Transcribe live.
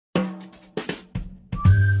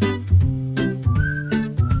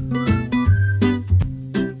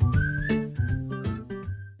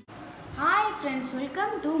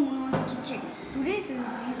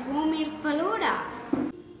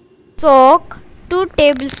Soak 2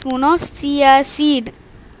 tablespoons of chia seed.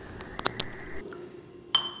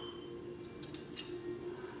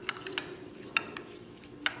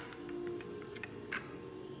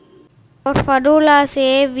 For falooda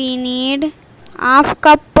we need half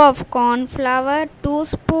cup of corn flour, 2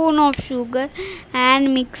 spoons of sugar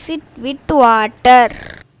and mix it with water.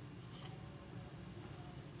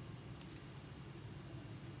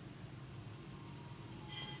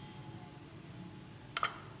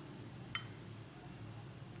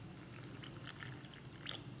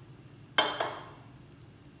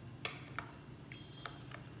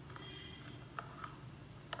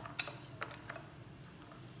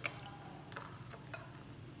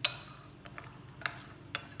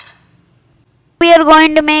 We are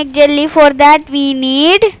going to make jelly. For that we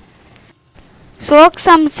need soak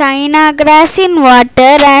some china grass in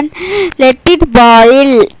water and let it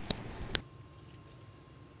boil.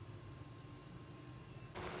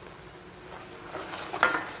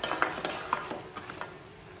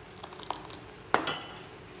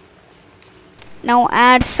 Now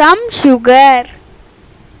add some sugar.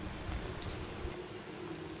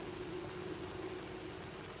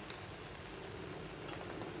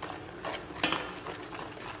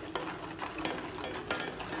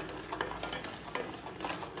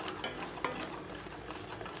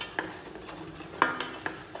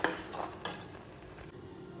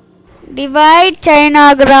 Divide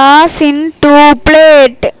china grass into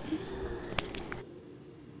plate.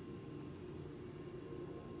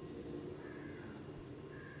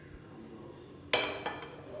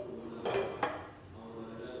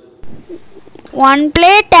 One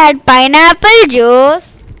plate add pineapple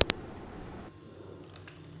juice.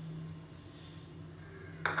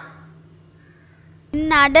 In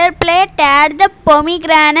another plate add the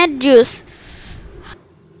pomegranate juice.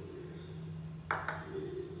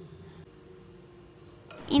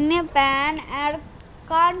 In a pan add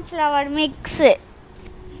corn flour mix.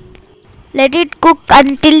 Let it cook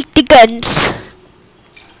until thickens.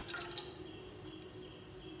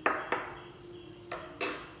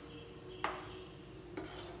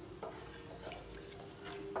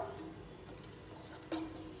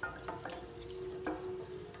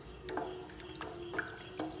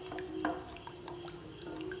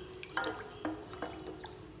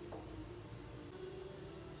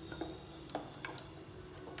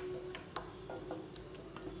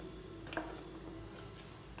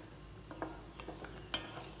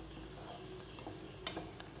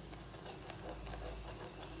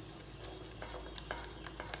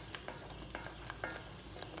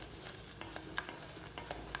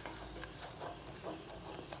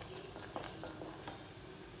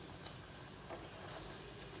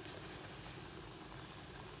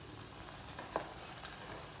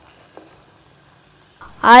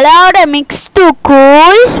 Allow the mix to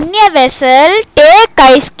cool. In a vessel, take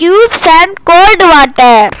ice cubes and cold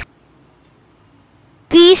water.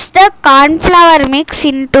 Squeeze the corn flour mix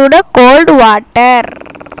into the cold water.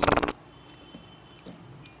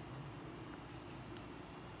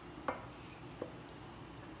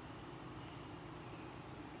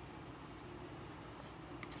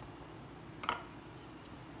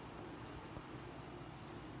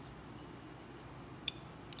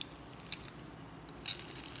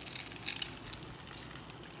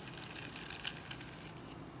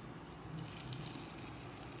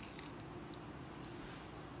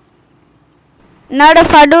 Now the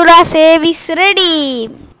falooda save is ready.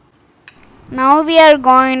 Now we are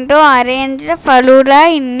going to arrange the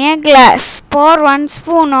falooda in a glass. Pour 1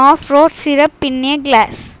 spoon of rose syrup in a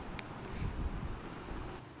glass.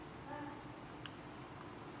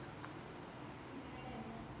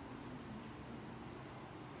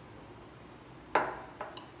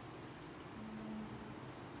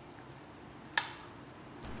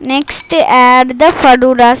 Next add the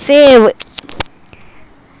falooda save.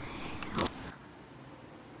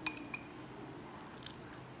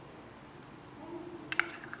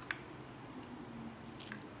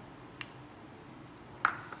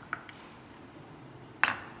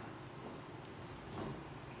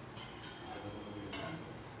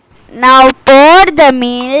 Now pour the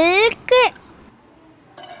milk.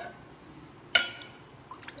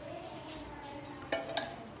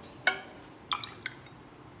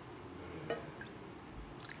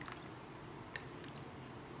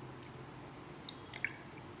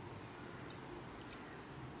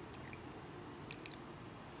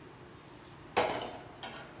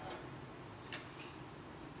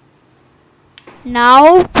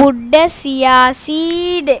 Now put the chia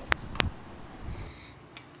seed.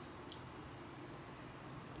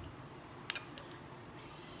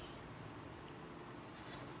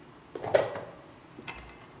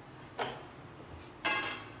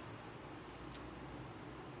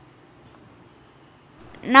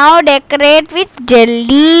 Now decorate with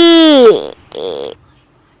jelly.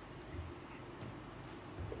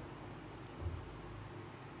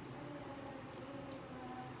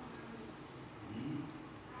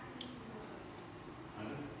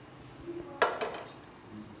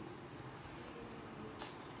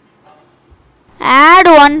 Add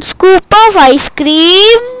 1 scoop of ice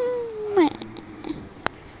cream.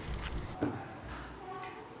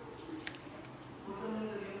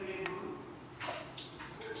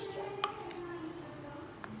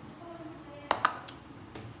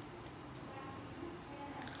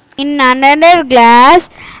 In another glass,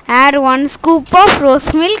 add 1 scoop of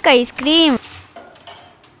rose milk ice cream.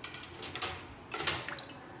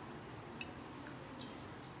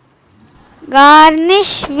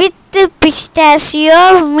 Garnish with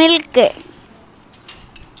pistachio milk.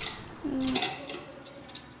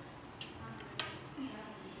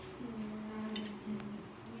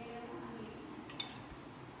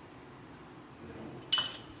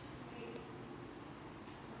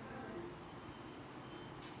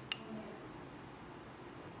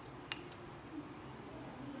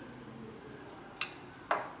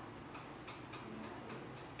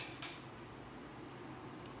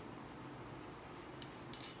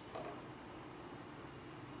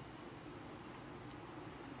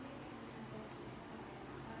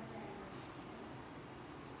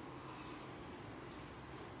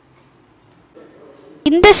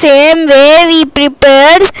 In the same way, we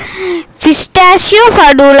prepared pistachio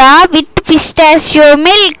falooda with pistachio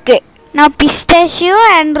milk. Now pistachio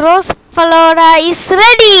and rose falooda is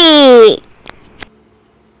ready.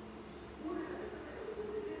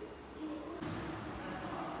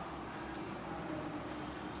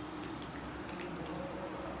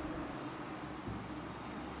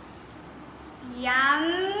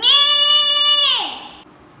 Yummy!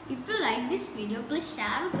 If you like this video, please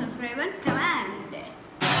share, subscribe and comment.